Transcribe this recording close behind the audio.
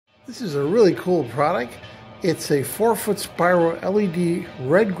This is a really cool product. It's a 4-foot spiral LED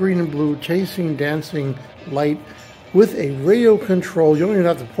red, green, and blue chasing dancing light with a radio control. You don't even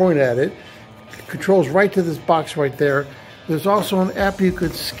have to point at it. It controls right to this box right there. There's also an app you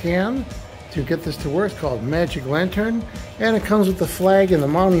could scan to get this to work. It's called Magic Lantern, and it comes with the flag and the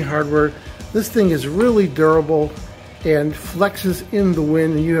mounting hardware. This thing is really durable and flexes in the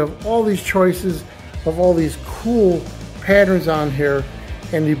wind, and you have all these choices of all these cool patterns on here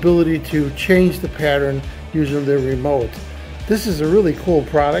and the ability to change the pattern using the remote. This is a really cool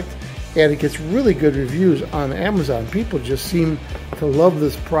product, and it gets really good reviews on Amazon. People just seem to love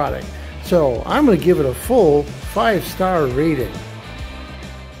this product. So I'm going to give it a full 5-star rating.